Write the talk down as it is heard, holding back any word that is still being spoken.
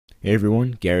Hey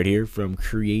everyone, Garrett here from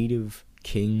Creative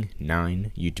King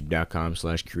 9,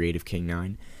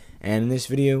 youtube.com/creativeking9, and in this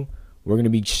video we're going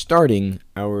to be starting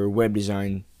our web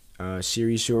design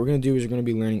series. So what we're going to do is we're going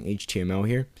to be learning HTML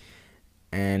here,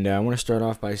 and I want to start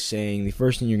off by saying the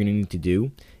first thing you're going to need to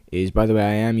do is, by the way,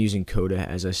 I am using Coda,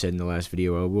 as I said in the last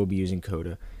video. I will be using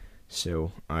Coda,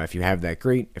 so if you have that,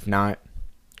 great. If not,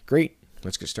 great.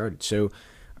 Let's get started. So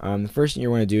the first thing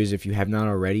you want to do is, if you have not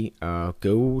already,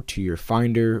 go to your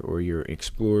Finder or your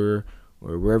Explorer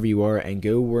or wherever you are, and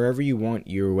go wherever you want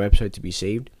your website to be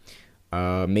saved.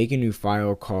 Make a new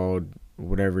file called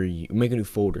whatever you make a new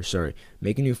folder.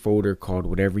 Make a new folder called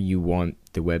whatever you want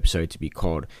the website to be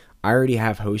called. I already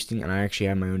have hosting, and I actually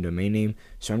have my own domain name,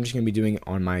 so I'm just going to be doing it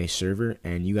on my server,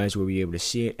 and you guys will be able to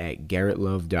see it at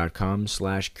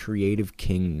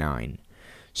garrettlove.com/creativeking9.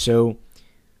 So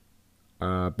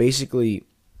basically,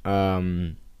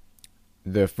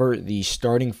 the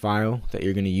starting file that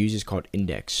you're going to use is called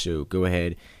index. So go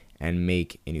ahead and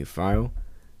make a new file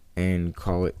and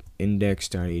call it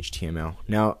index.html.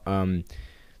 Now,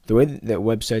 the way that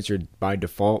websites are by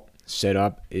default set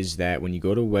up is that when you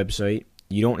go to a website,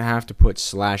 you don't have to put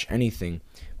 / anything,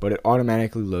 but it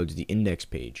automatically loads the index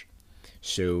page.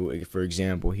 So, for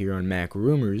example, here on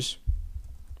MacRumors,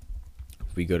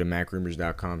 if we go to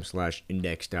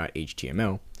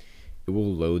macrumors.com/index.html, it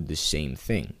will load the same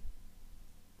thing,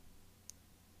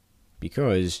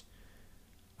 because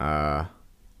you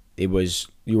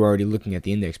were already looking at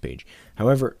the index page.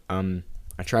 However, I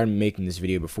tried making this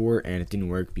video before and it didn't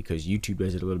work because YouTube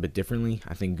does it a little bit differently.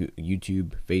 I think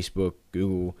YouTube, Facebook,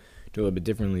 Google do a little bit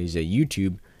differently. Is that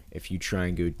YouTube, if you try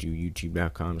and go to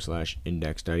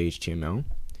youtube.com/index.html,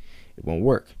 it won't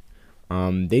work.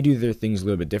 They do their things a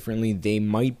little bit differently. They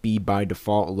might be by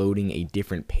default loading a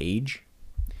different page.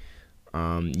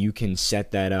 You can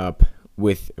set that up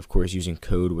with, of course, using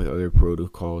code with other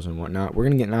protocols and whatnot. We're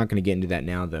not gonna get into that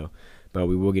now though, but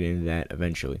we will get into that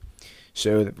eventually.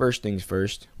 So the first things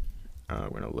first, we're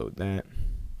gonna load that.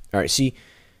 All right, see,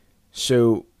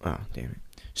 so damn it.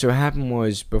 So what happened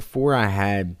was, before I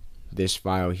had this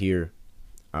file here,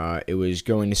 it was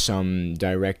going to some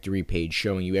directory page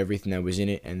showing you everything that was in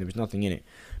it, and there was nothing in it.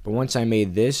 But once I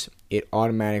made this, it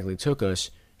automatically took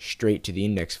us straight to the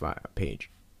index file page.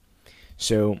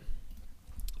 So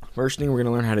first thing we're going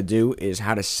to learn how to do is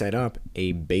how to set up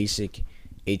a basic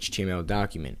HTML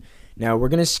document. Now we're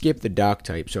going to skip the doc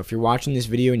type. So if you're watching this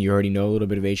video and you already know a little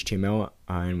bit of HTML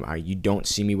and you don't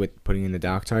see me with putting in the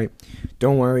doc type,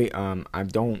 don't worry. I'm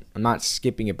not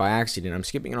skipping it by accident. I'm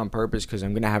skipping it on purpose because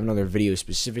I'm going to have another video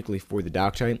specifically for the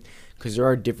doc type, because there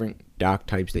are different doc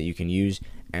types that you can use,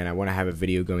 and I want to have a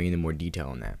video going into more detail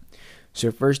on that.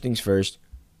 So first things first,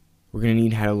 we're going to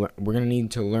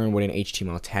need to learn what an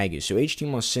HTML tag is. So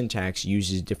HTML syntax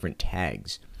uses different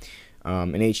tags.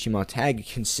 An HTML tag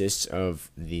consists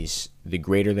of the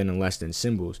greater than and less than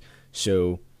symbols.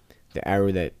 So the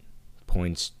arrow that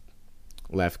points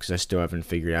left, because I still haven't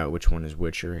figured out which one is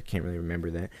which, or I can't really remember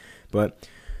that. But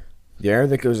the arrow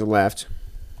that goes left,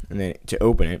 and then to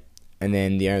open it, and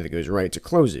then the arrow that goes right to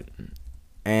close it.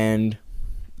 And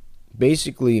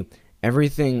basically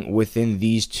everything within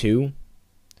these two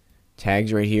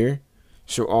tags right here,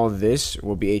 so all this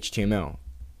will be HTML,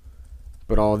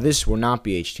 but all this will not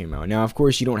be HTML. Now, of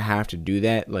course, you don't have to do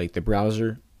that. Like the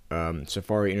browser,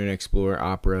 Safari, Internet Explorer,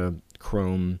 Opera,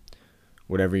 Chrome,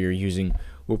 whatever you're using,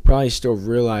 will probably still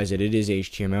realize that it is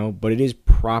HTML, but it is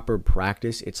proper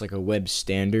practice. It's like a web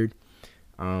standard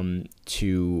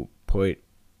to put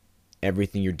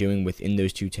everything you're doing within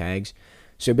those two tags.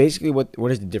 So basically,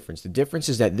 what is the difference? The difference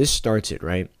is that this starts it,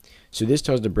 right? So this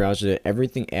tells the browser that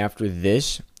everything after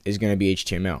this is going to be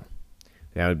HTML.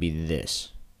 That would be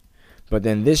this. But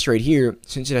then this right here,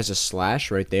 since it has a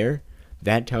slash right there,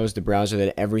 that tells the browser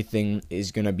that everything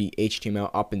is going to be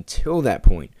HTML up until that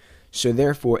point. So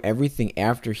therefore, everything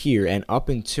after here and up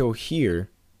until here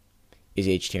is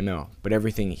HTML, but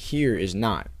everything here is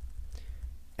not.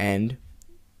 And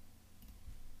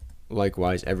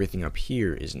likewise, everything up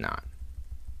here is not.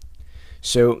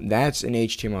 So that's an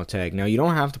HTML tag. Now, you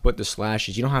don't have to put the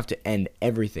slashes. You don't have to end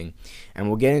everything. And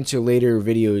we'll get into later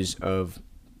videos of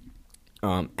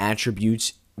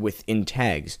attributes within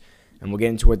tags, and we'll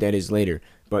get into what that is later.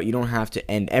 But you don't have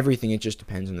to end everything. It just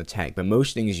depends on the tag. But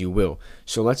most things you will.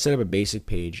 So let's set up a basic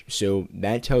page. So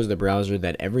that tells the browser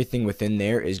that everything within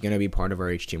there is going to be part of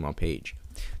our HTML page.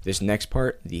 This next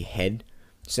part, the head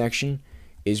section,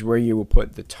 is where you will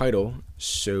put the title.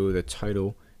 So the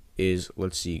title is,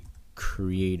 let's see,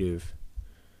 Creative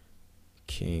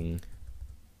King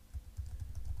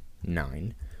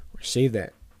 9. We'll save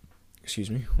that.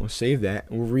 We'll save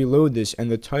that. We'll reload this, and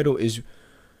the title is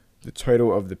the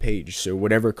title of the page. So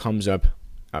whatever comes up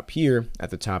here at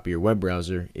the top of your web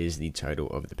browser is the title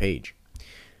of the page.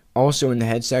 Also in the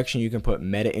head section, you can put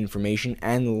meta information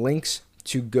and links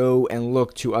to go and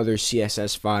look to other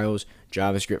CSS files,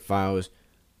 JavaScript files,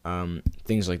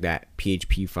 things like that,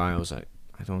 PHP files. I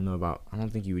don't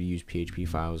think you would use PHP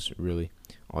files really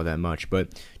all that much, but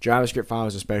JavaScript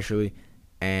files especially,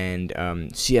 and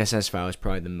CSS files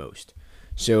probably the most.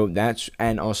 So that's,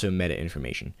 and also meta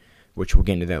information, which we'll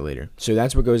get into that later. So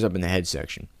that's what goes up in the head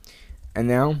section. And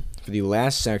now for the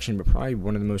last section, but probably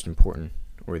one of the most important,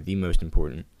 or the most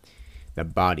important, the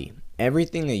body.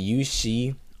 Everything that you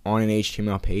see on an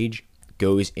HTML page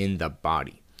goes in the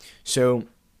body. So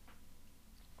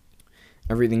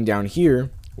everything down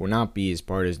here will not be as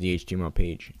part of the HTML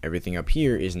page. Everything up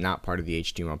here is not part of the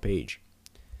HTML page.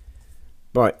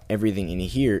 But everything in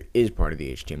here is part of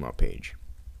the HTML page.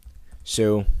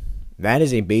 So that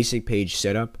is a basic page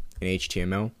setup in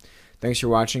HTML. Thanks for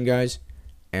watching, guys,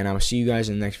 and I'll see you guys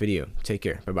in the next video. Take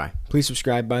care. Bye-bye. Please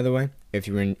subscribe, by the way, if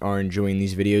you are enjoying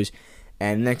these videos.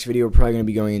 And next video, we're probably going to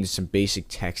be going into some basic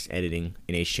text editing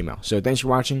in HTML. So thanks for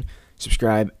watching,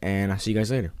 subscribe, and I'll see you guys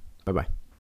later. Bye-bye.